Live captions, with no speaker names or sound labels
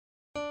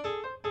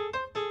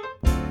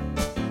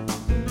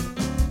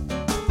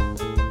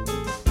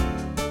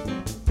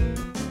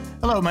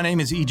Hello, my name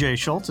is EJ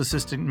Schultz,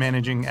 Assistant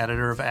Managing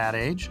Editor of Ad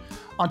Age.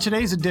 On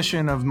today's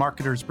edition of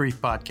Marketer's Brief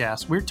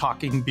Podcast, we're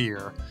talking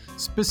beer,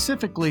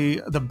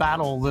 specifically the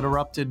battle that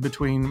erupted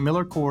between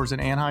MillerCoors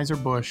and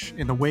Anheuser-Busch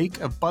in the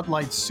wake of Bud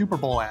Light's Super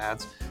Bowl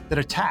ads that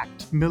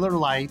attacked Miller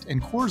Lite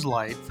and Coors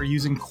Light for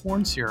using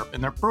corn syrup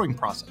in their brewing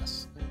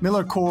process.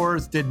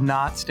 MillerCoors did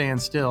not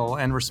stand still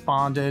and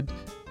responded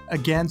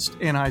against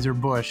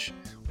Anheuser-Busch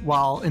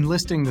while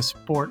enlisting the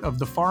support of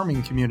the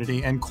farming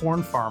community and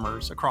corn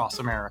farmers across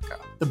America.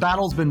 The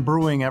battle's been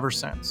brewing ever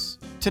since.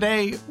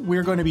 Today,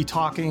 we're going to be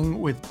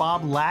talking with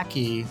Bob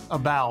Lachky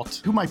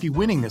about who might be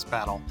winning this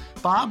battle.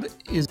 Bob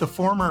is the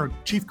former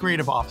Chief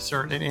Creative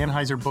Officer at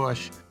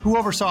Anheuser-Busch, who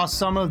oversaw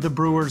some of the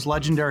brewers'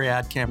 legendary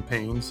ad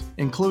campaigns,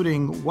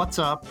 including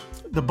Whassup,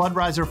 the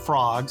Budweiser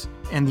Frogs,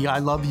 and the I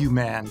Love You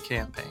Man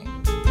campaign.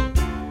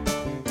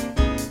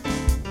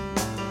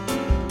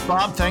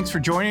 Bob, thanks for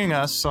joining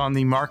us on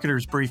the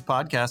Marketer's Brief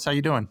Podcast. How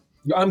you doing?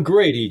 I'm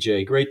great,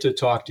 EJ. Great to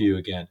talk to you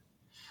again.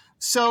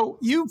 So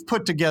you've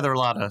put together a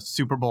lot of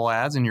Super Bowl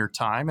ads in your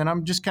time, and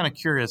I'm just kind of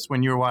curious,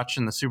 when you were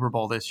watching the Super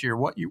Bowl this year,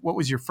 what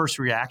was your first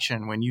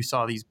reaction when you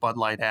saw these Bud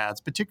Light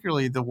ads,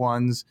 particularly the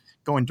ones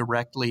going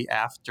directly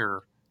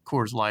after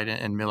Coors Light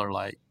and Miller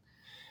Lite?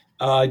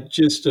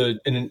 Just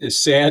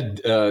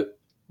sad,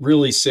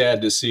 really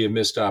sad to see a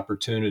missed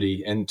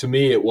opportunity. And to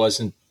me, it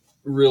wasn't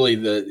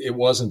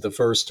the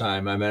first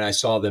time. I mean, I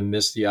saw them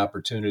miss the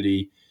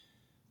opportunity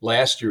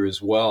last year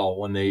as well,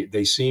 when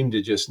they seemed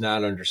to just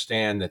not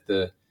understand that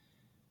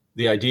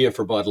the idea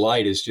for Bud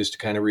Light is just to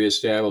kind of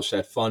reestablish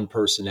that fun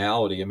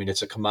personality. I mean,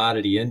 it's a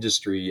commodity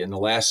industry, and the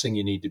last thing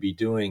you need to be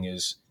doing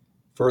is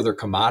further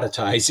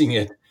commoditizing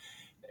it,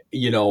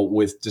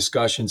 with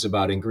discussions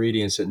about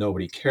ingredients that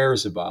nobody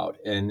cares about.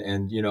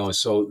 And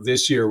so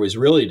this year was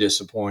really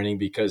disappointing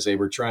because they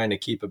were trying to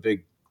keep a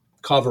big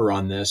cover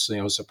on this,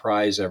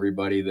 surprise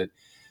everybody that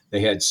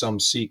they had some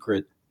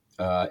secret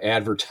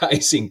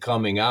advertising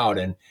coming out.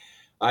 And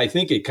I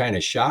think it kind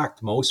of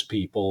shocked most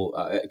people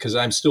because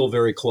I'm still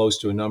very close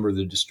to a number of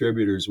the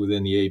distributors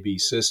within the AB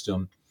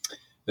system,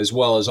 as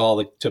well as all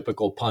the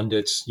typical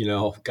pundits,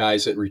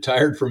 guys that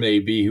retired from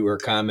AB who are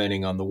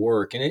commenting on the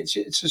work. And it's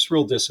just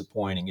real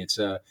disappointing. It's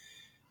a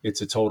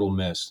total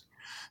miss.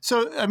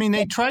 So, I mean,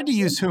 they tried to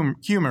use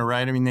humor,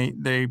 right? I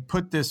mean, they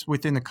put this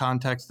within the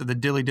context of the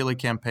Dilly Dilly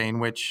campaign,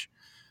 which,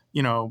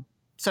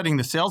 setting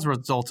the sales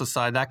results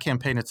aside, that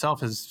campaign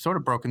itself has sort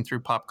of broken through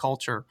pop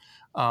culture.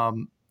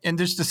 And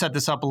just to set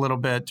this up a little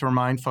bit, to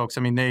remind folks,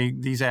 I mean,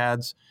 these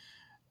ads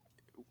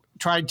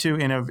tried to,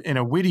 in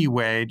a witty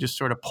way, just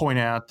sort of point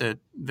out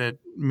that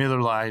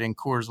Miller Lite and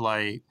Coors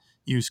Light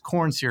use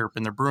corn syrup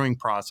in their brewing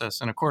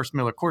process. And of course,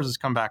 MillerCoors has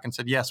come back and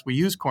said, yes, we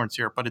use corn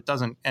syrup, but it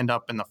doesn't end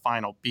up in the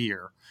final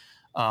beer.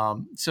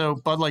 So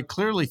Bud Light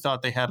clearly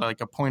thought they had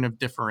like a point of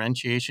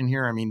differentiation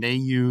here. I mean, they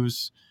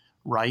use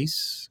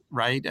rice,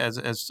 right, as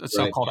a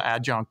so-called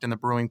adjunct in the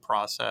brewing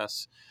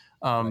process.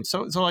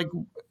 So like,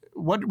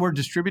 what were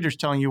distributors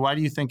telling you? Why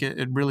do you think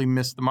it really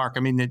missed the mark? I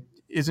mean,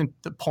 isn't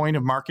the point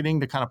of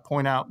marketing to kind of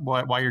point out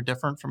why you're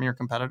different from your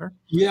competitor?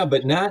 Yeah,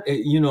 but not,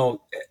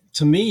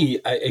 to me,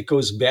 it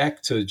goes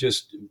back to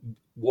just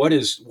what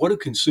do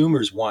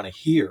consumers want to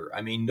hear?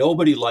 I mean,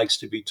 nobody likes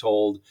to be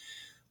told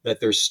that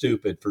they're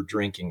stupid for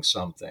drinking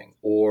something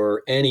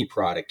or any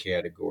product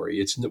category.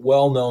 It's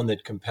well known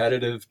that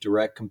competitive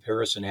direct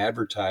comparison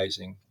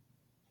advertising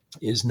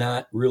is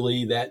not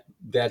really that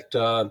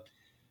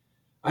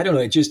I don't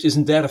know, it just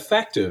isn't that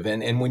effective.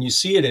 And when you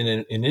see it in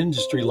an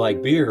industry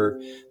like beer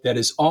that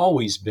has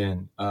always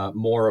been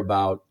more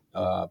about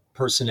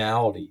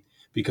personality,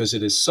 because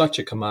it is such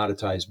a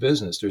commoditized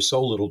business, there's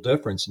so little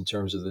difference in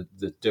terms of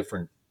the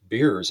different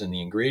beers and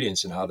the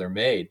ingredients and how they're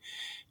made.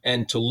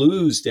 And to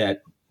lose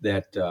that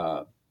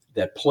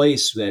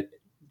place that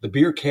the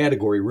beer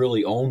category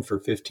really owned for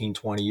 15,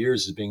 20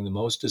 years as being the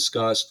most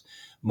discussed,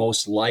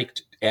 most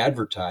liked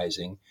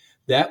advertising,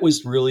 that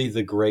was really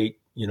the great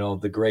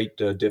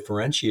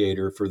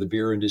differentiator for the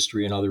beer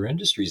industry and other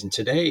industries. And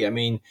today, I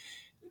mean,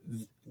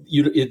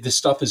 this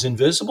stuff is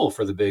invisible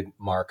for the big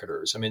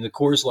marketers. I mean, the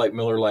Coors Light,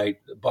 Miller Lite,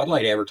 Bud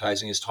Light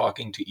advertising is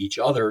talking to each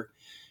other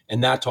and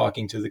not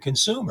talking to the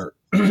consumer.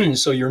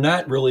 So you're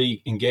not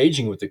really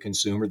engaging with the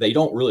consumer. They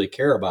don't really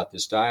care about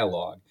this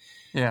dialogue.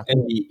 Yeah.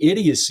 And the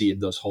idiocy of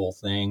this whole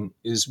thing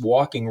is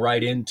walking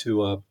right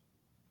into a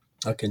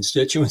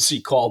constituency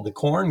called the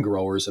corn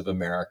growers of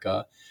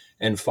America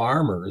and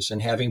farmers,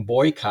 and having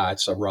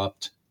boycotts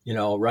erupt,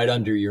 right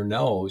under your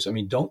nose. I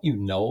mean, don't you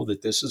know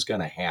that this is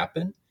going to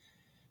happen?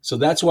 So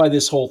that's why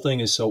this whole thing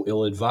is so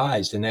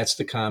ill-advised, and that's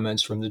the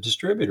comments from the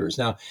distributors.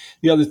 Now,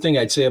 the other thing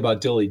I'd say about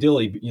Dilly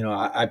Dilly,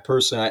 I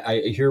personally,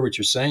 I hear what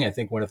you're saying. I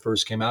think when it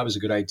first came out, it was a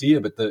good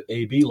idea, but the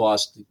AB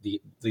lost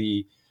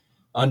the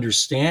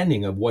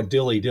understanding of what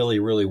Dilly Dilly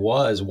really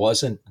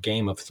wasn't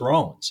Game of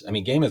Thrones. I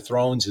mean, Game of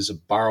Thrones is a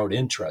borrowed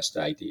interest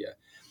idea,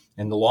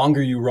 and the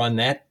longer you run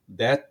that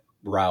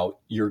route,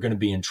 you're going to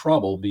be in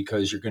trouble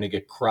because you're going to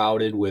get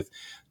crowded with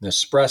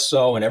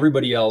Nespresso and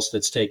everybody else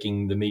that's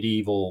taking the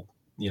medieval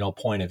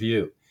point of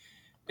view.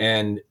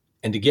 And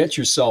And to get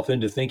yourself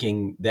into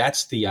thinking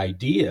that's the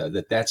idea,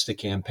 that's the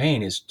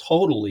campaign, is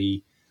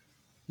totally,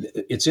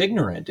 it's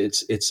ignorant.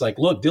 It's like,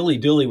 look, dilly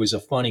dilly was a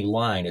funny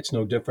line. It's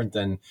no different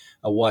than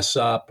a what's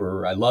up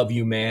or I love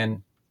you,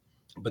 man.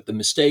 But the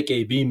mistake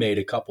AB made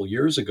a couple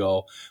years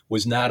ago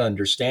was not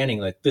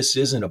understanding that this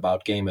isn't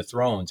about Game of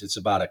Thrones. It's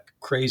about a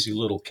crazy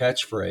little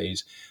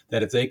catchphrase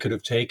that if they could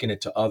have taken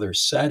it to other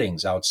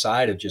settings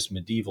outside of just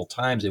medieval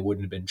times, they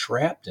wouldn't have been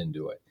trapped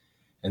into it.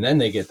 And then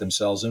they get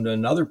themselves into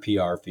another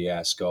PR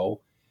fiasco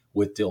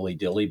with Dilly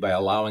Dilly by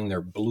allowing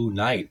their Blue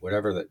Knight,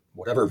 whatever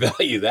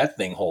value that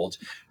thing holds,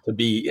 to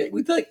be.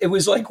 It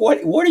was like,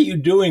 what are you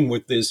doing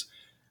with this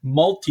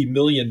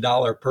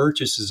multi-million-dollar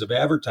purchases of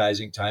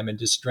advertising time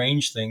into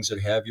strange things that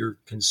have your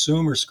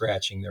consumer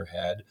scratching their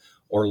head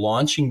or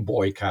launching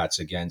boycotts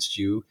against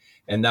you?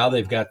 And now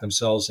they've got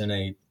themselves in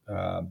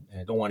I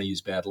don't want to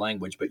use bad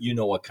language, but you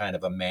know what kind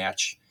of a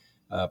match,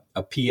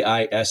 a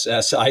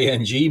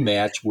PISSING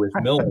match with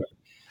Miller,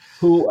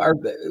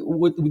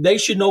 they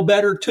should know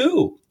better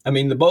too. I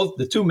mean,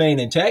 the two main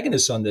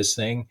antagonists on this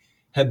thing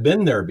have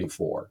been there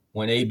before.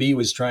 When AB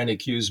was trying to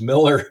accuse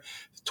Miller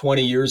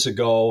 20 years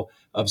ago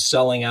of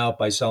selling out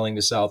by selling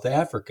to South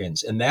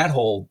Africans. And that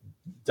whole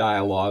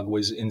dialogue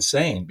was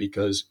insane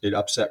because it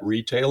upset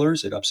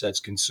retailers, it upsets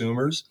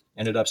consumers,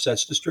 and it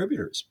upsets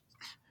distributors.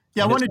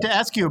 Yeah, I wanted to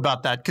ask you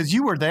about that because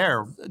you were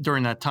there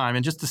during that time.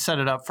 And just to set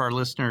it up for our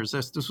listeners,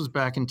 this was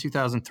back in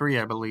 2003,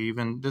 I believe.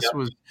 And this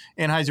was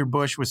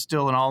Anheuser-Busch was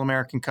still an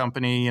all-American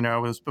company.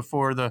 It was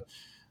before the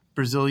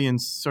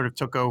Brazilians sort of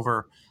took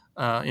over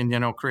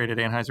and, created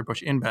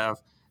Anheuser-Busch InBev.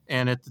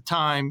 And at the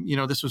time,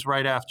 this was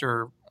right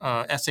after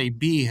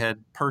SAB had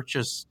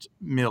purchased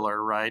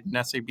Miller, right? And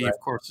SAB, of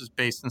course, is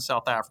based in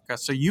South Africa.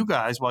 So you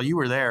guys, while you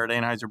were there at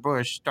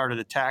Anheuser-Busch, started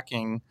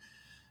attacking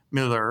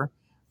Miller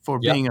for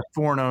being a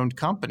foreign-owned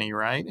company,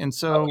 right? And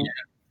so,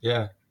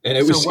 and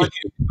it was.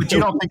 But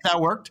you don't think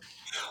that worked?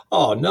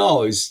 Oh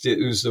no, it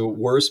was the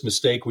worst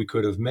mistake we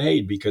could have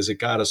made because it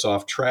got us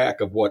off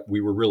track of what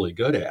we were really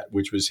good at,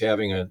 which was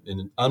having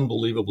an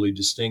unbelievably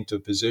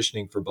distinctive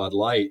positioning for Bud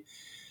Light.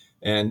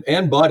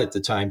 And Bud at the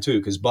time, too,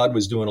 because Bud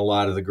was doing a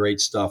lot of the great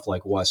stuff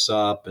like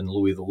Whassup and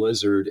Louis the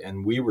Lizard.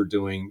 And we were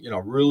doing,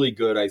 really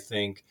good, I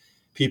think.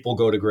 People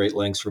go to great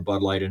lengths for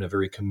Bud Light in a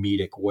very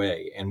comedic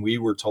way. And we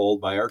were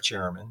told by our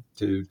chairman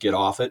to get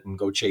off it and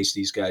go chase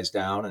these guys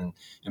down and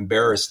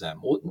embarrass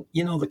them. Well,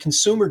 the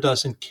consumer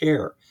doesn't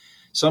care.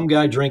 Some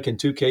guy drinking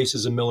 2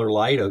 cases of Miller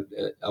Lite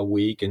a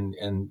week and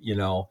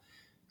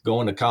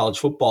going to college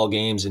football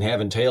games and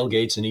having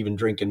tailgates and even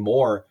drinking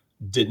more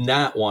did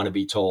not want to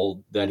be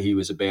told that he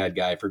was a bad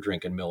guy for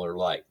drinking Miller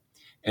Lite.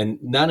 And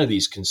none of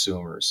these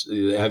consumers,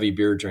 the heavy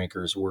beer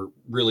drinkers, were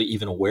really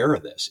even aware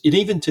of this. And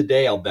even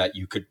today, I'll bet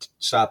you could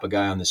stop a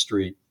guy on the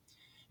street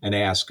and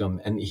ask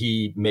him, and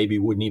he maybe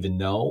wouldn't even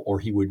know, or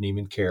he wouldn't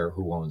even care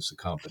who owns the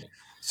company.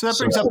 So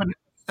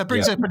that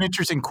brings up an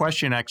interesting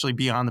question, actually,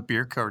 beyond the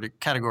beer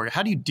category.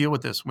 How do you deal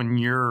with this when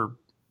your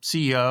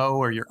CEO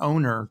or your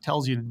owner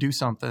tells you to do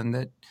something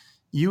that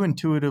you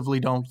intuitively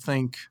don't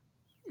think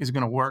is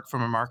going to work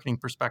from a marketing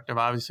perspective?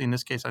 Obviously, in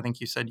this case, I think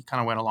you said you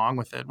kind of went along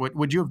with it.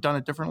 Would you have done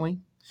it differently?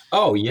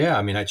 Oh, yeah.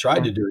 I mean, I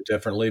tried to do it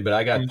differently, but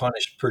I got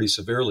punished pretty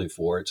severely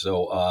for it.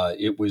 So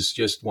it was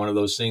just one of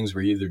those things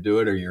where you either do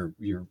it or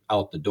you're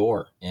out the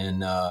door.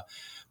 And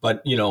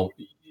but,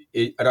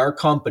 at our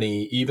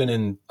company, even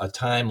in a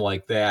time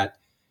like that,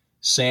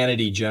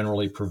 sanity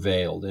generally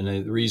prevailed. And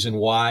the reason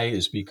why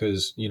is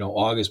because,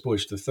 August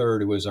Busch III,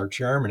 who was our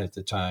chairman at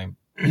the time,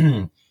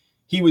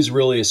 he was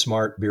really a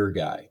smart beer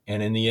guy.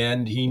 And in the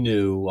end, he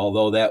knew,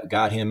 although that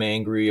got him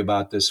angry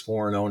about this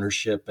foreign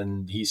ownership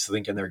and he's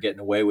thinking they're getting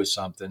away with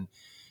something,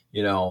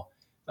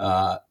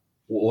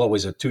 what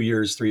was it, 2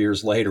 years, 3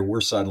 years later,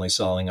 we're suddenly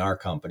selling our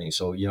company.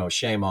 So,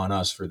 shame on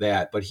us for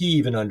that. But he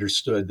even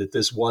understood that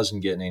this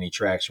wasn't getting any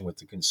traction with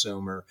the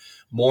consumer.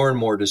 More and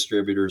more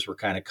distributors were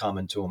kind of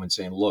coming to him and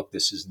saying, look,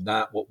 this is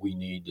not what we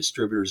need.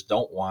 Distributors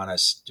don't want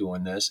us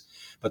doing this.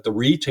 But the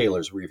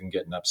retailers were even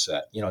getting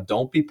upset.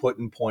 Don't be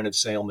putting point of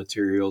sale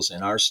materials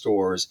in our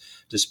stores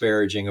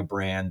disparaging a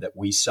brand that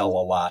we sell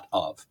a lot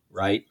of,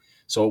 right?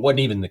 So it wasn't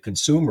even the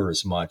consumer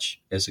as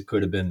much as it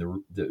could have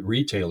been the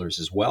retailers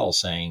as well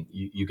saying,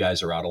 you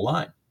guys are out of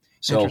line.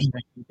 So,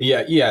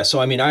 yeah.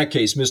 So, I mean, in our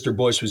case, Mr.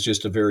 Bush was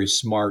just a very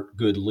smart,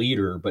 good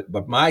leader.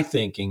 But my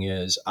thinking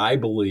is I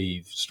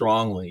believe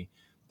strongly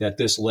that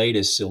this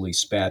latest silly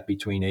spat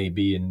between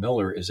AB and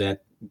Miller is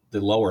at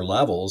the lower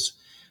levels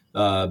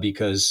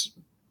because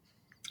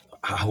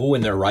who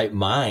in their right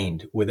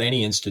mind with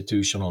any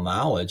institutional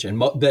knowledge?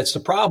 And that's the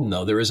problem,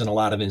 though. There isn't a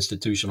lot of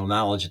institutional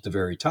knowledge at the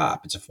very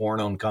top. It's a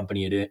foreign-owned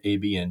company at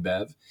AB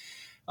InBev.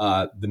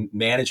 The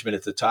management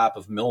at the top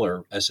of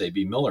Miller, SAB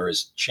Miller,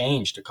 has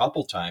changed a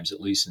couple times, at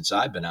least since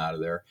I've been out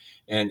of there.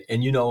 And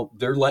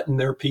they're letting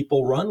their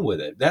people run with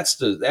it. That's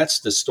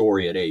the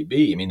story at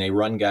AB. I mean, they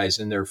run guys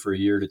in there for a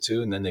year to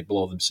two, and then they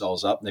blow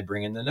themselves up and they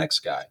bring in the next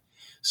guy.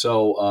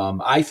 So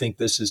I think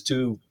this is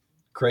two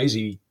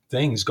crazy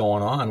things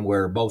going on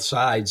where both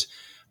sides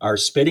are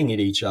spitting at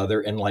each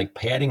other and like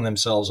patting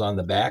themselves on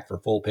the back for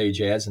full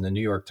page ads in the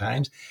New York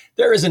Times.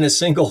 There isn't a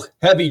single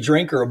heavy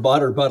drinker of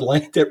Bud or Bud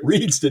Light that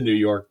reads the New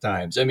York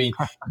Times. I mean,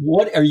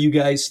 what are you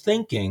guys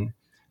thinking?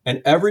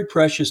 And every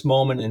precious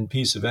moment and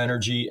piece of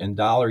energy and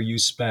dollar you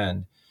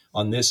spend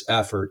on this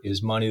effort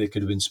is money that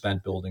could have been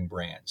spent building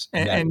brands.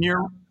 And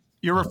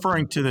you're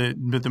referring to the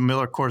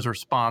MillerCoors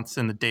response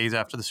in the days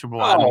after the Super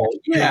Bowl. Oh,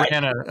 yeah. They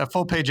ran a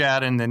full-page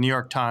ad in the New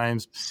York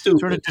Times, Stupid.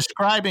 sort of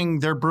describing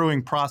their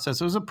brewing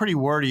process. It was a pretty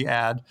wordy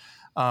ad.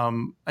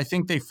 I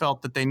think they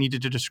felt that they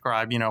needed to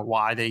describe,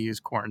 why they use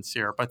corn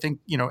syrup. I think,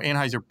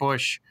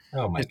 Anheuser-Busch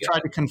has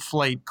tried to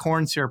conflate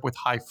corn syrup with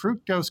high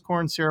fructose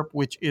corn syrup,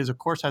 which of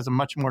course, has a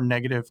much more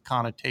negative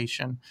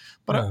connotation.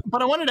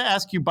 But I wanted to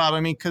ask you,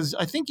 Bob, because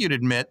I think you'd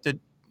admit that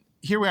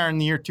here we are in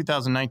the year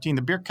 2019.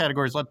 The beer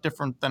category is a lot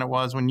different than it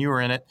was when you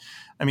were in it.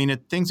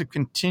 Things have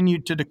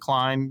continued to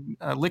decline.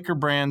 Liquor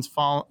brands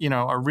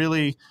are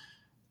really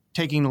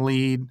taking the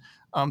lead.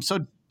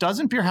 So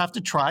doesn't beer have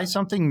to try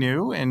something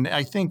new? And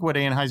I think what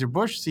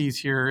Anheuser-Busch sees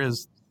here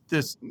is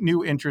this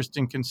new interest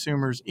in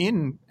consumers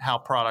in how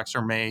products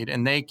are made.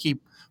 And they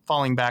keep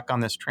falling back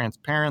on this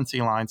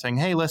transparency line saying,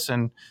 hey,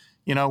 listen,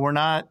 we're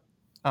not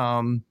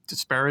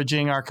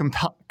disparaging our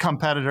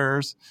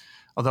competitors,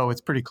 although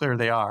it's pretty clear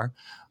they are.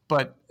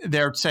 But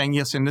they're saying,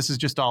 yes, and this is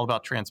just all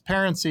about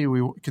transparency.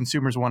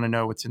 Consumers want to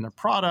know what's in their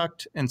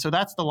product. And so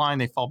that's the line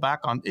they fall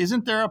back on.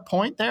 Isn't there a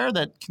point there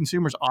that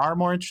consumers are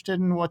more interested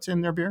in what's in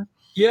their beer?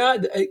 Yeah,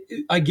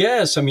 I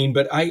guess.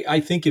 But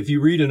I think if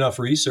you read enough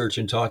research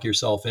and talk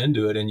yourself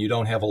into it, and you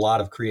don't have a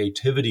lot of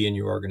creativity in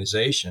your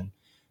organization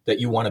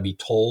that you want to be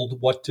told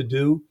what to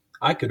do.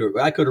 I could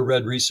have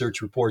read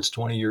research reports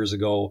 20 years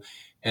ago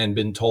and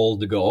been told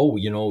to go,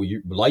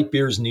 light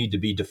beers need to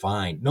be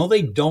defined. No,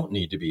 they don't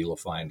need to be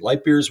defined.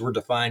 Light beers were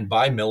defined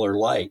by Miller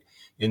Lite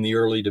in the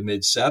early to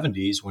mid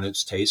 70s when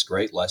it's tastes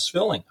great, less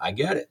filling. I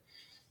get it.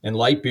 And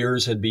light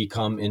beers had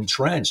become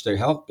entrenched.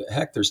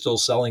 They're still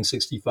selling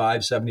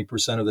 65,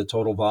 70% of the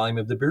total volume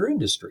of the beer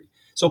industry.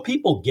 So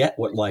people get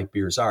what light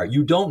beers are.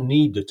 You don't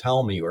need to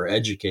tell me or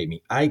educate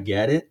me. I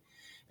get it.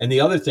 And the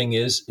other thing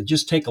is,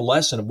 just take a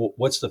lesson of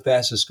what's the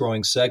fastest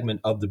growing segment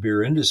of the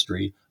beer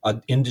industry,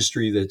 an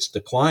industry that's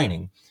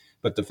declining.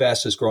 But the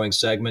fastest growing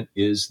segment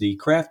is the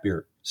craft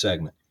beer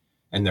segment.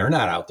 And they're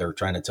not out there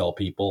trying to tell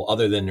people,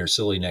 other than their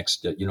silly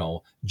next,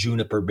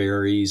 juniper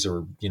berries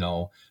or,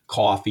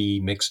 coffee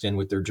mixed in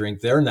with their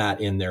drink. They're not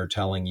in there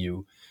telling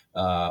you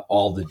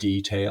all the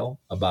detail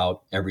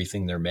about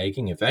everything they're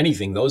making. If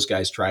anything, those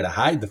guys try to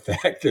hide the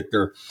fact that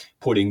they're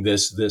putting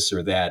this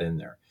or that in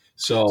there.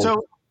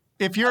 So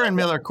if you're in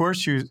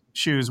MillerCoors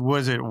shoes,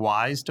 was it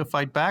wise to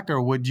fight back,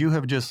 or would you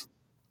have just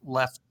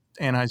left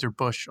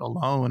Anheuser-Busch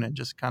alone and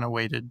just kind of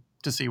waited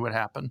to see what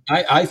happened?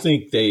 I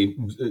think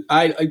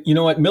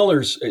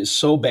Miller's is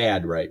so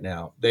bad right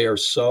now. They are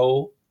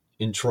so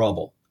in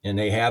trouble, and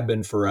they have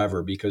been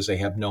forever because they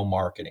have no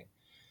marketing.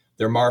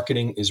 Their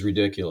marketing is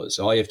ridiculous.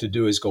 All you have to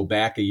do is go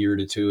back a year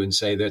to two and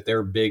say that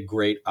their big,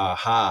 great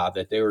aha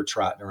that they were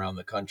trotting around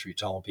the country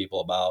telling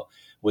people about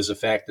was the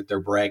fact that they're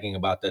bragging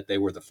about that they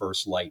were the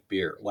first light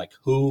beer. Like,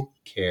 who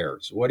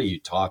cares? What are you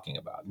talking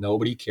about?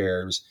 Nobody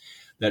cares.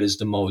 That is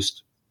the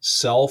most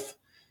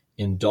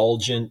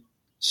self-indulgent,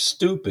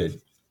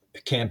 stupid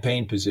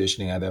campaign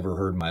positioning I've ever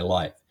heard in my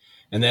life.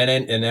 And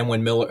then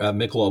when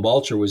Michelob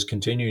Ultra was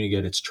continuing to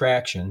get its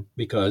traction,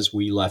 because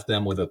we left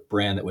them with a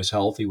brand that was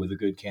healthy with a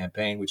good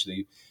campaign, which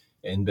they,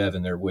 InBev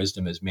in their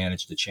wisdom, has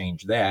managed to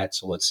change that.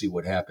 So let's see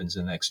what happens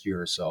in the next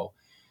year or so.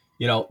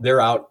 They're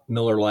out.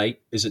 Miller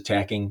Lite is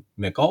attacking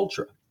Mich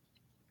Ultra.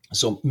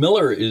 So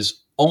Miller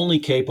is only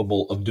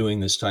capable of doing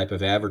this type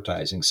of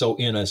advertising. So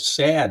in a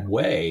sad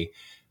way,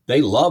 they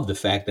love the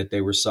fact that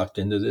they were sucked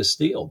into this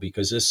deal,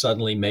 because this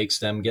suddenly makes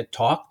them get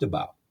talked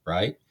about,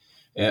 right?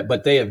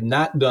 But they have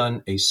not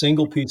done a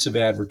single piece of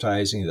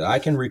advertising that I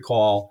can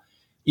recall,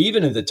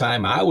 even at the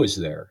time I was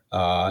there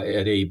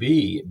at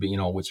AB,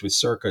 which was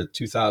circa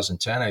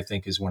 2010, I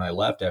think, is when I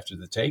left after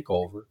the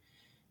takeover.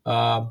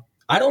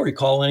 I don't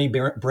recall any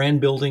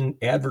brand building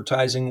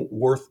advertising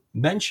worth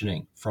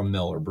mentioning from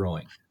Miller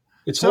Brewing.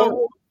 It's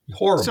horrible.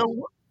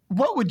 So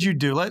what would you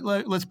do?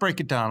 Let's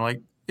break it down.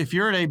 Like, if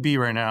you're at AB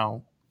right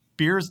now,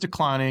 beer is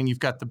declining. You've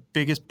got the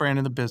biggest brand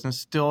in the business,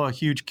 still a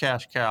huge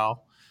cash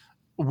cow.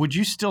 Would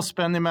you still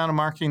spend the amount of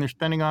marketing they're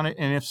spending on it?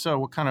 And if so,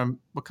 what kind of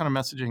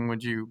messaging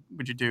would you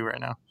do right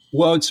now?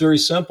 Well, it's very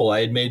simple. I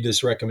had made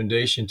this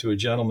recommendation to a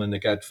gentleman that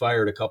got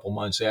fired a couple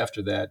months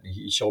after that.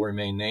 He shall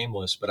remain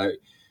nameless, but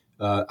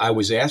I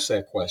was asked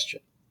that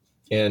question,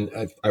 and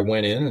I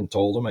went in and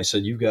told him, I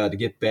said, you've got to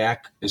get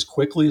back as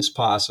quickly as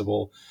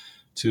possible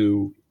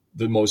to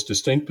the most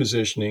distinct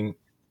positioning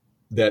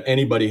that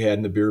anybody had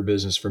in the beer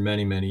business for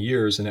many, many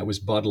years. And that was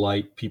Bud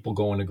Light, people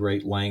going to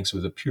great lengths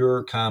with a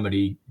pure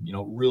comedy,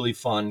 really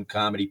fun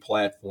comedy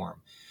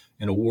platform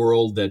in a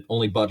world that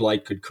only Bud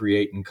Light could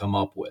create and come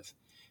up with.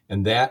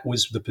 And that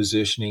was the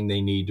positioning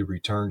they need to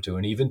return to.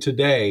 And even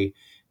today,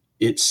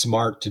 it's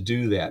smart to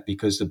do that,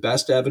 because the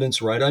best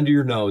evidence right under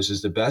your nose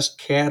is the best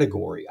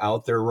category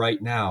out there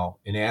right now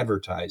in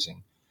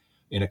advertising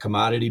in a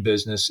commodity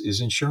business is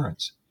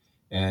insurance.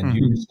 And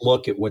you Mhm. just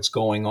look at what's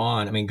going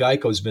on. I mean,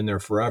 Geico's been there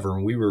forever,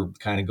 and we were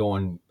kind of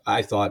going,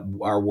 I thought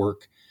our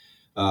work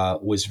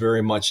was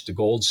very much the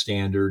gold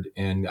standard.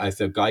 And I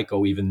thought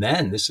Geico, even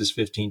then, this is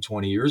 15,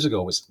 20 years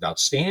ago, was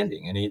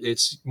outstanding. And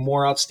it's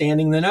more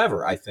outstanding than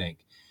ever, I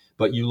think.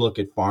 But you look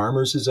at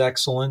Farmers is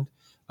excellent.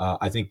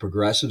 I think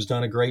Progressive's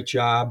done a great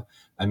job.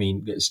 I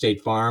mean,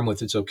 State Farm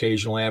with its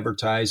occasional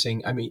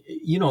advertising. I mean,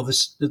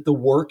 the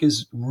work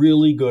is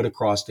really good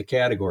across the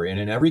category. And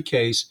in every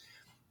case,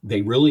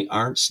 they really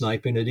aren't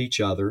sniping at each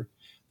other.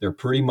 They're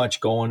pretty much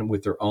going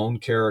with their own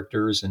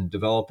characters and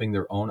developing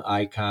their own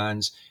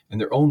icons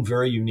and their own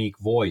very unique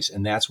voice.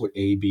 And that's what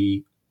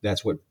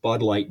that's what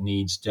Bud Light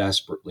needs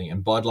desperately.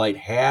 And Bud Light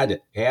had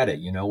it.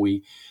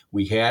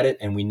 We had it,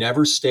 and we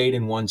never stayed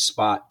in one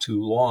spot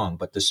too long,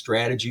 but the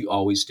strategy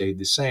always stayed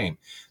the same.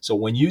 So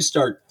when you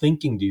start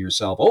thinking to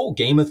yourself, oh,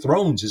 Game of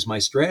Thrones is my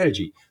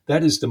strategy,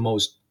 that's the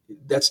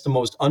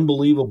most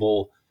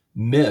unbelievable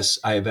miss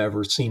I have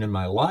ever seen in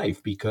my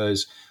life,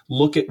 because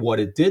look at what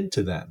it did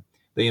to them.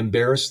 They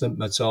embarrassed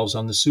themselves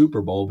on the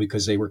Super Bowl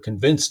because they were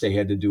convinced they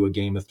had to do a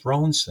Game of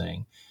Thrones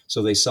thing.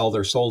 So they sold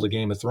a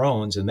Game of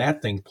Thrones, and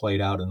that thing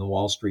played out in the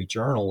Wall Street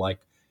Journal like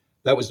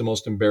that was the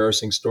most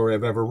embarrassing story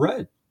I've ever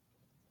read.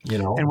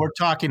 And we're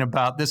talking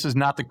about, this is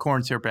not the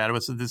corn syrup ad.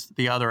 This is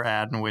the other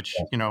ad in which,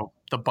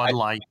 the Bud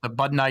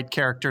Light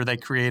character they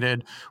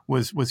created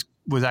was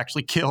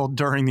actually killed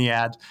during the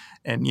ad.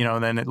 And,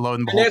 then it lo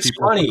and behold,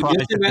 people were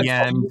surprised at the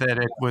end that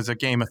it was a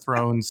Game of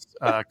Thrones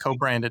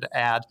co-branded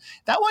ad.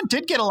 That one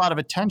did get a lot of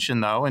attention,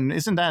 though. And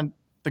isn't that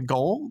the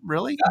goal,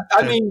 really?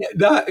 I mean,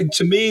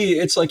 to me,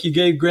 it's like you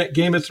gave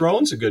Game of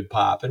Thrones a good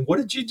pop. And what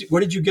did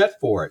you get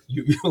for it?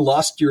 You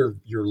lost your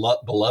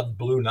beloved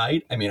Blue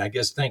Knight. I mean, I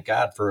guess thank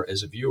God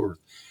as a viewer,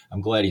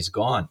 I'm glad he's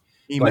gone.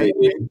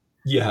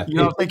 Yeah. You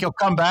don't think he'll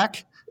come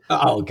back?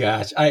 Oh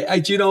gosh,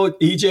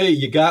 EJ,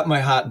 you got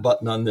my hot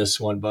button on this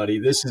one, buddy.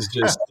 This is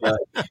just,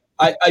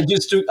 I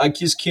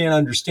just can't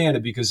understand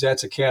it, because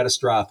that's a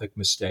catastrophic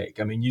mistake.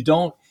 I mean,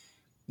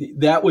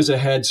 that was a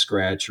head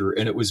scratcher,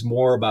 and it was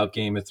more about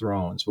Game of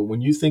Thrones. But when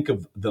you think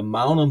of the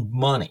amount of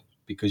money,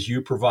 because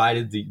you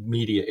provided the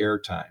media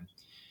airtime,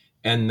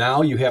 and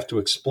now you have to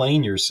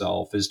explain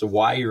yourself as to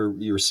why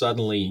you're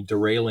suddenly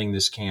derailing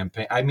this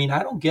campaign. I mean,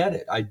 I don't get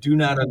it. I do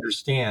not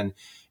understand.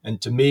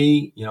 And to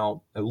me,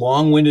 a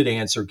long-winded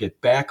answer,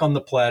 get back on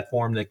the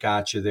platform that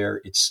got you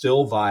there. It's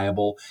still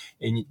viable.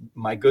 And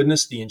my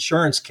goodness, the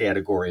insurance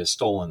category has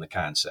stolen the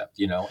concept,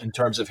 in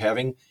terms of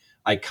having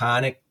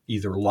iconic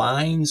either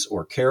lines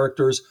or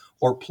characters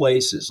or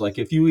places. Like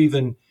if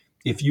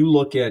you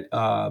look at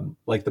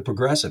like the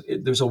Progressive,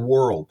 there's a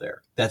world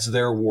there. That's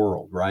their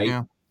world, right?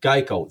 Yeah.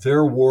 Geico,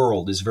 their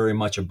world is very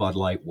much a Bud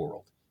Light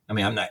world. I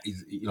mean, I'm not,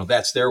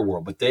 that's their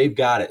world, but they've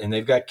got it, and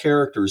they've got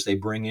characters they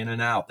bring in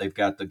and out. They've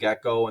got the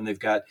gecko, and they've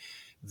got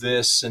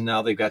this, and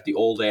now they've got the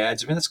old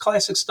ads. I mean, it's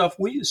classic stuff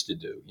we used to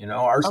do.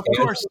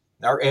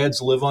 Our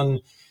ads live on,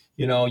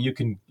 you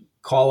can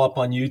call up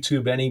on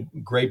YouTube any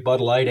great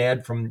Bud Light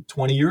ad from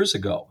 20 years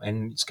ago,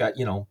 and it's got,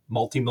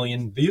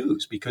 multi-million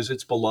views because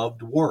it's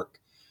beloved work.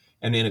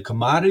 And in a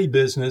commodity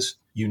business,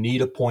 you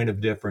need a point of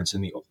difference.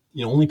 And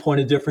the only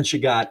point of difference you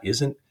got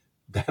isn't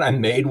that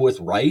I'm made with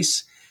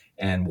rice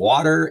and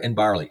water and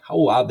barley.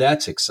 Oh, wow,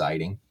 that's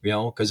exciting,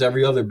 because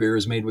every other beer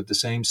is made with the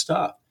same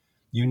stuff.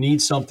 You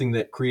need something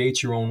that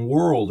creates your own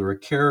world, or a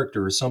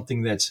character, or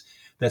something that's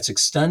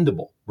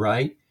extendable,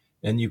 right?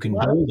 And you can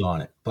build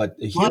on it. But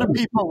a lot of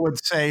people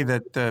would say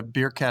that the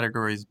beer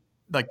categories,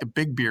 like the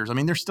big beers, I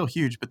mean, they're still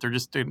huge, but they're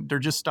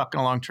just stuck in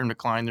a long-term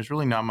decline. There's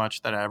really not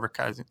much that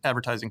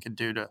advertising can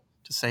do to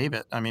save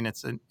it. I mean,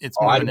 it's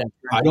more of an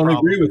I don't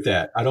agree with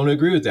that. I don't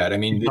agree with that. I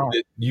mean,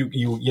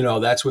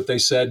 that's what they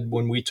said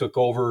when we took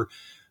over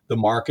the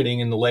marketing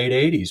in the late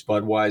 80s.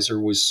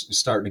 Budweiser was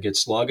starting to get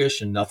sluggish,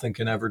 and nothing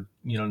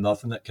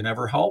that can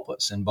ever help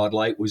us. And Bud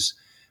Light was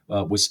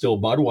still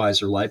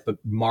Budweiser Light, but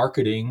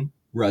marketing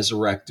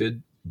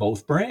resurrected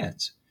both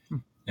brands.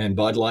 And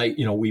Bud Light,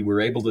 we were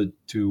able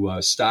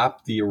to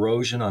stop the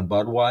erosion on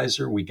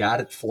Budweiser. We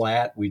got it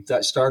flat. We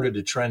started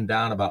to trend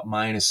down about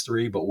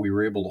 -3, but we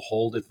were able to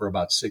hold it for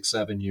about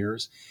 6-7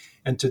 years.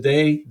 And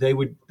today they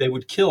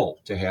would kill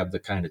to have the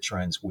kind of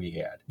trends we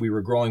had. We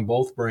were growing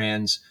both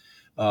brands,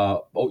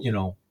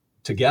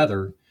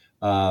 together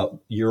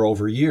year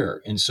over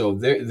year. And so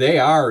they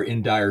are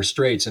in dire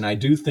straits. And I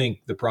do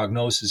think the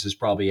prognosis is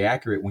probably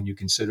accurate when you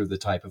consider the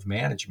type of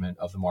management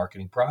of the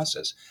marketing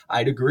process.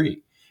 I'd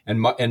agree.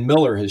 And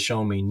Miller has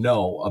shown me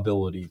no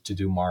ability to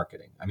do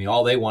marketing. I mean,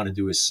 all they want to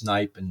do is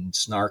snipe and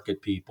snark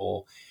at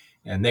people,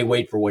 and they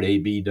wait for what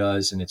AB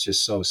does. And it's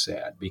just so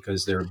sad,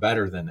 because they're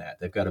better than that.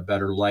 They've got a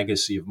better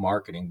legacy of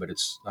marketing, but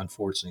it's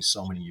unfortunately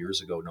so many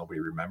years ago,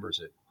 nobody remembers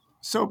it.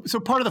 So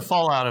part of the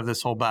fallout of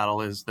this whole battle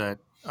is that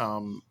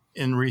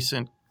in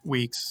recent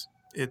weeks,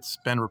 it's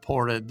been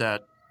reported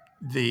that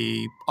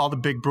all the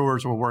big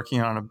brewers were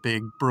working on a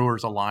big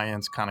Brewers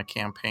Alliance kind of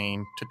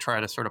campaign to try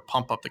to sort of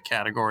pump up the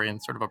category in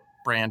sort of a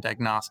brand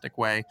agnostic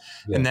way.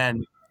 Yeah. And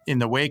then in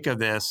the wake of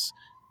this,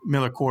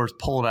 MillerCoors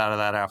pulled out of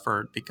that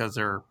effort because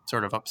they're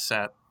sort of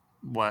upset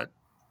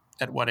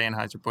at what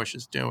Anheuser-Busch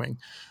is doing.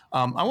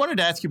 I wanted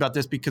to ask you about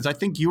this because I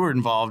think you were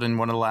involved in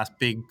one of the last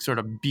big sort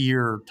of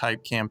beer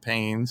type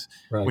campaigns,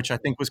 Right. which I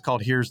think was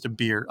called Here's to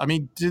Beer. I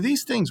mean, do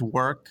these things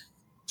work?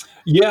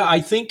 Yeah,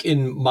 I think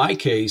in my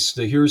case,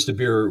 the Here's the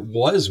Beer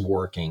was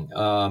working.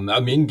 I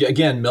mean,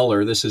 again,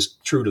 Miller, this is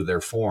true to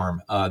their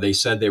form. They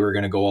said they were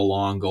going to go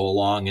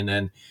along, and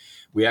then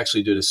we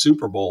actually did a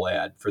Super Bowl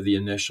ad for the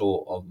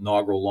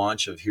inaugural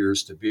launch of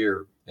Here's to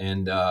Beer,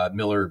 and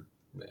Miller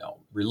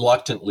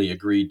reluctantly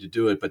agreed to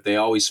do it, but they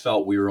always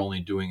felt we were only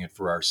doing it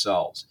for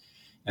ourselves.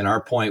 And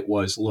our point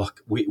was,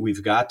 look,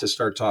 we've got to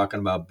start talking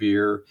about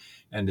beer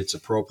and its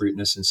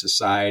appropriateness in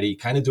society,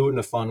 kind of do it in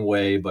a fun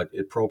way, but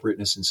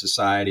appropriateness in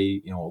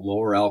society, a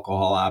lower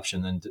alcohol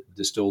option than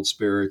distilled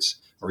spirits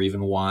or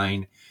even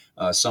wine,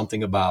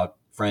 something about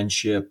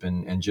friendship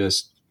and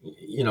just,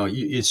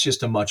 it's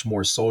just a much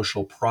more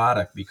social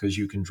product because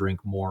you can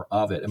drink more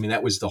of it. I mean,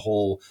 that was the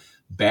whole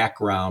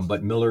background,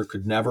 but Miller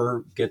could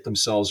never get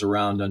themselves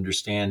around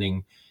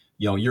understanding,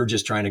 you're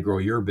just trying to grow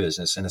your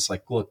business. And it's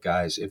like, look,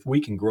 guys, if we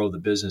can grow the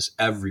business,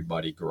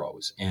 everybody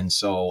grows. And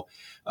so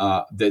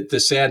the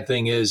sad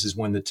thing is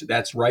when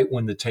that's right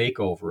when the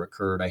takeover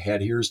occurred. I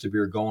had Here's to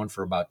Beer going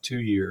for about 2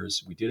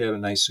 years. We did have a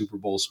nice Super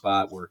Bowl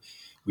spot where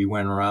we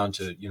went around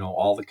to,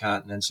 all the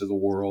continents of the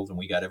world, and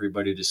we got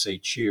everybody to say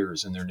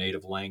cheers in their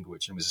native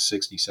language. It was a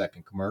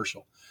 60-second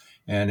commercial.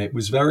 And it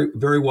was very,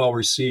 very well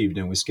received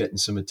and was getting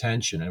some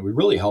attention. And we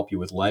really help you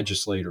with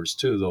legislators,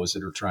 too, those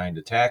that are trying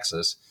to tax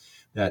us,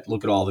 that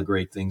look at all the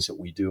great things that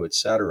we do, et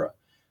cetera.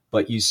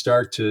 But you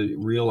start to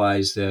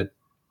realize that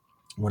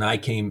when I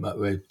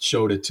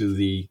showed it to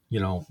the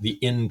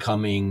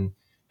incoming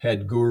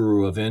head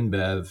guru of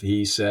InBev,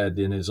 he said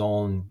in his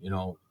own,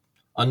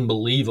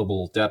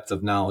 unbelievable depth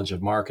of knowledge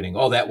of marketing,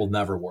 oh, that will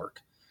never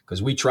work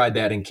because we tried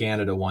that in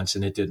Canada once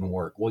and it didn't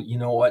work. Well, you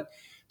know what?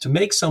 To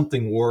make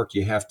something work,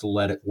 you have to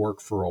let it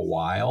work for a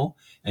while,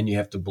 and you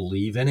have to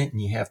believe in it,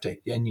 and you have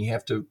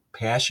to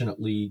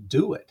passionately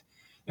do it.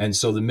 And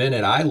so the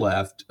minute I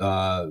left,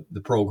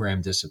 the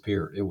program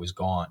disappeared. It was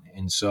gone.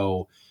 And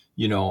so,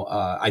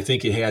 I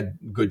think it had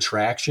good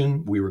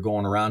traction. We were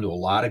going around to a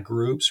lot of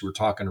groups. We were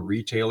talking to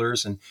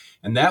retailers, and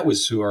that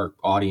was who our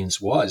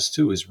audience was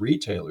too, is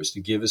retailers,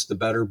 to give us the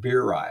better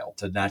beer aisle,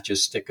 to not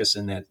just stick us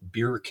in that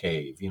beer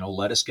cave.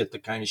 Let us get the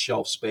kind of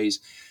shelf space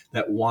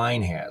that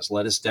wine has.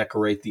 Let us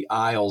decorate the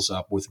aisles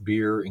up with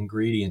beer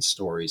ingredient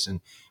stories. And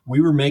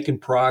we were making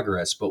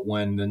progress, but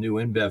when the new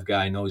InBev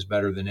guy knows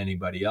better than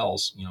anybody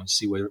else,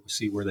 see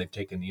where they've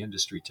taken the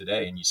industry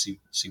today, and you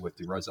see what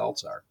the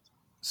results are.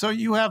 So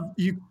you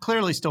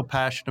clearly still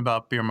passionate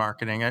about beer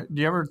marketing.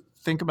 Do you ever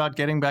think about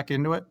getting back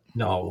into it?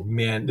 No,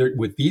 man,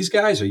 with these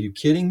guys, are you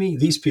kidding me?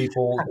 These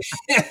people,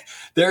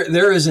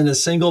 there isn't a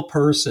single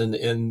person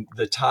in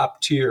the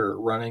top tier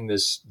running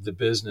the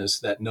business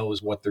that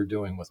knows what they're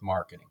doing with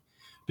marketing,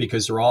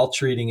 because they're all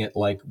treating it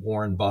like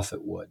Warren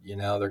Buffett would.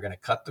 They're going to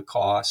cut the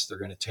costs. They're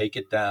going to take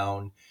it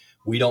down.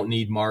 We don't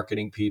need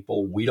marketing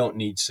people. We don't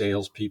need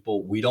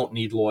salespeople. We don't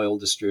need loyal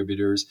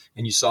distributors.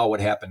 And you saw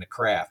what happened to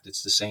Kraft.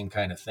 It's the same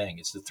kind of thing.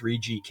 It's the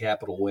 3G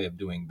Capital way of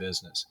doing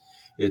business.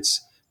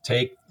 It's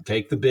take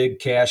the big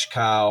cash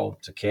cow.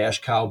 It's a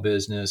cash cow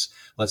business.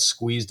 Let's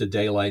squeeze the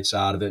daylights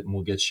out of it and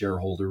we'll get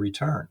shareholder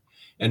return.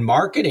 And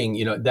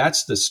marketing,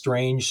 that's the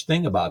strange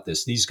thing about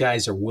this. These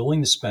guys are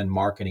willing to spend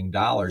marketing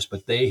dollars,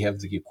 but they have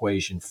the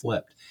equation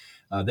flipped.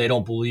 They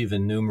don't believe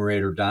in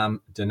numerator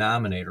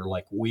denominator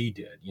like we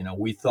did.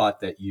 We thought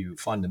that you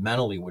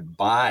fundamentally would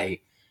buy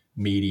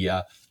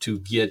media to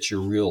get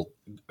your real,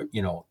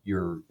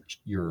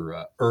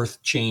 your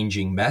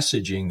earth-changing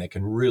messaging that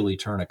can really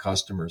turn a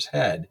customer's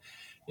head.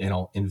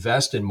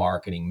 Invest in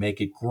marketing, make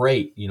it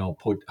great,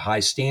 put high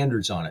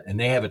standards on it. And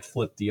they have it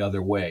flipped the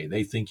other way.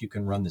 They think you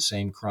can run the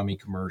same crummy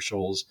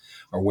commercials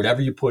or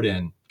whatever you put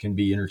in can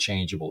be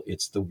interchangeable.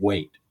 It's the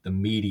weight, the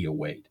media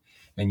weight.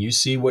 And you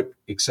see what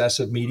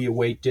excessive media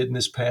weight did in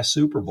this past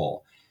Super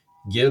Bowl.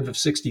 Give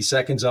 60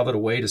 seconds of it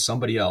away to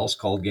somebody else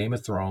called Game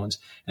of Thrones,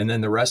 and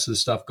then the rest of the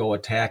stuff go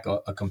attack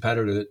a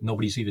competitor that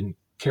nobody's even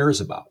cares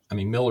about. I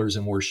mean, Miller's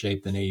in worse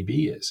shape than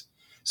AB is.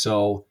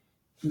 So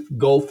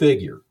go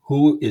figure.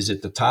 Who is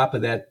at the top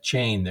of that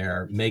chain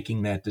there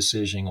making that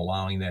decision,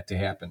 allowing that to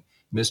happen?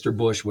 Mr.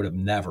 Bush would have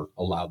never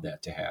allowed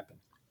that to happen.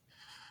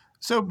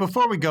 So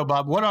before we go,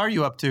 Bob, what are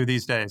you up to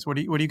these days? What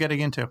are you getting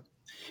into?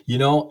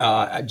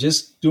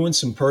 Just doing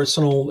some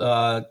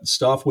personal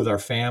stuff with our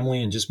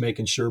family and just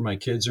making sure my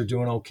kids are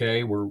doing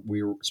okay.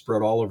 We're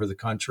spread all over the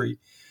country,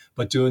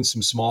 but doing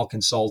some small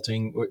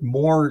consulting,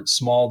 more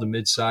small to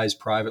mid-sized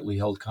privately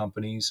held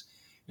companies,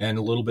 and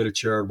a little bit of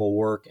charitable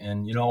work.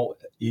 And,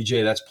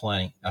 EJ, that's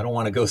plenty. I don't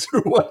want to go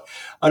through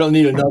I don't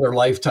need another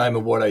lifetime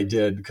of what I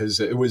did, because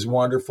it was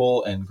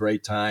wonderful and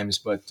great times.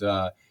 But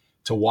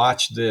to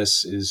watch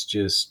this is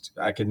just,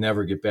 I could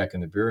never get back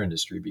in the beer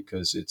industry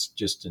because it's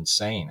just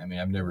insane. I mean,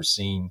 I've never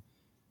seen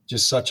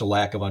just such a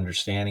lack of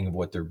understanding of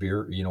what their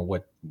beer,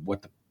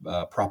 what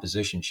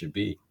proposition should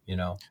be,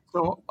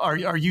 So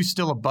are you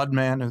still a Bud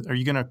man? Are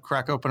you going to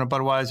crack open a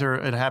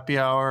Budweiser at happy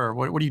hour, or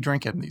what are you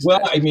drinking these Well,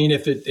 days? I mean,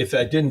 if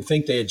I didn't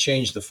think they had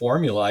changed the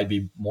formula, I'd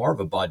be more of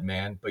a Bud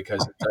man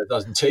because it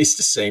doesn't taste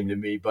the same to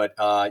me. But,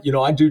 I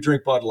do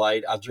drink Bud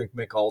Light. I'll drink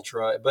Mick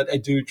Ultra, but I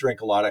do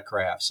drink a lot of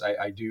crafts.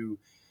 I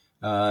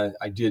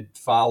didn't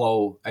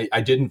follow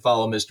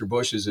Mr.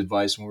 Bush's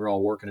advice when we were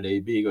all working at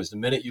AB. He goes, the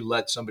minute you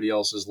let somebody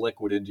else's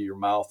liquid into your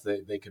mouth,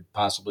 they could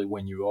possibly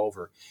win you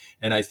over.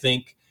 And I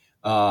think,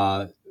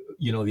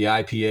 the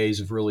IPAs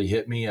have really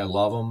hit me. I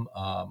love them.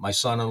 My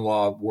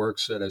son-in-law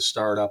works at a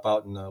startup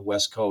out in the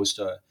West Coast,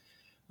 a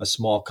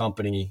small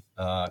company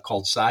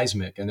called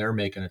Seismic, and they're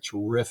making a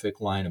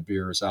terrific line of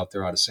beers out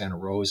there out of Santa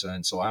Rosa.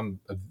 And so I'm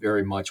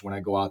very much, when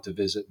I go out to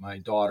visit my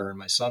daughter and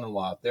my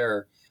son-in-law out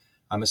there,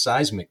 I'm a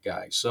Seismic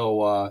guy.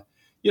 So,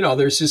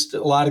 there's just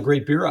a lot of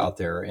great beer out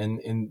there,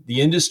 and the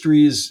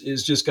industry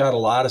is just got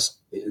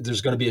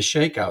there's going to be a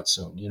shakeout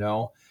soon,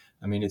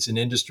 I mean, it's an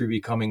industry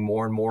becoming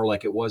more and more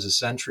like it was a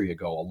century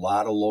ago. A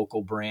lot of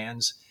local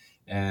brands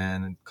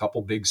and a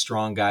couple big,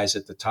 strong guys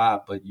at the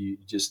top, but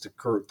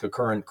the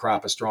current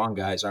crop of strong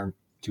guys aren't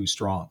too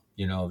strong.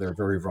 They're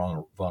very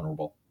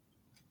vulnerable.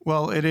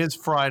 Well, it is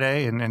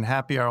Friday, and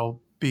happy hour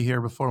will be here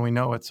before we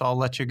know it. So I'll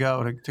let you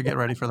go to get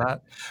ready for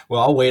that.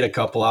 Well, I'll wait a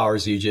couple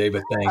hours, EJ,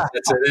 but thanks.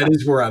 That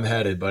is where I'm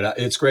headed. But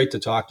it's great to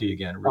talk to you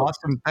again. Really.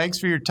 Awesome. Thanks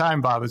for your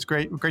time, Bob. It's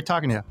great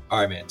talking to you.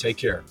 All right, man. Take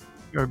care.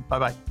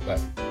 Bye-bye. Bye.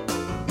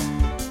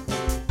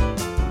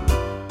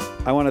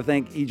 I want to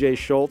thank EJ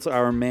Schultz,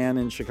 our man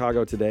in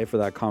Chicago today, for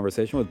that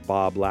conversation with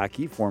Bob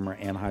Lachky, former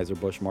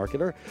Anheuser-Busch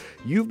marketer.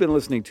 You've been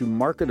listening to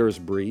Marketer's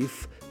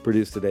Brief,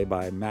 produced today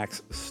by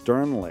Max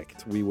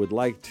Sternlicht. We would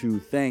like to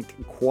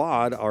thank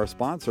Quad, our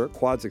sponsor.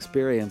 Quad's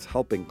experience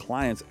helping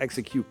clients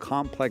execute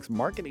complex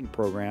marketing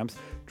programs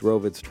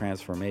drove its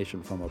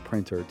transformation from a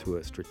printer to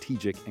a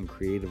strategic and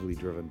creatively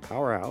driven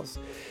powerhouse.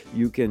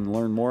 You can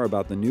learn more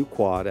about the new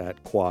Quad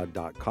at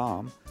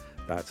quad.com.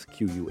 That's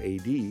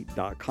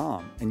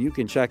QUAD.com. And you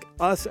can check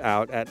us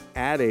out at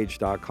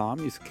adage.com.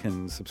 You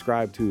can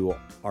subscribe to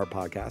our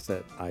podcast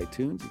at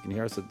iTunes. You can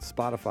hear us at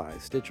Spotify,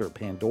 Stitcher,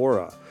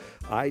 Pandora,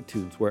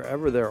 iTunes,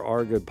 wherever there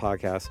are good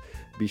podcasts.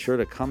 Be sure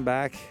to come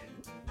back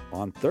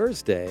on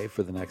Thursday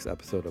for the next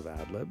episode of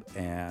AdLib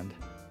and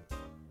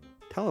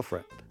tell a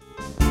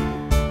friend.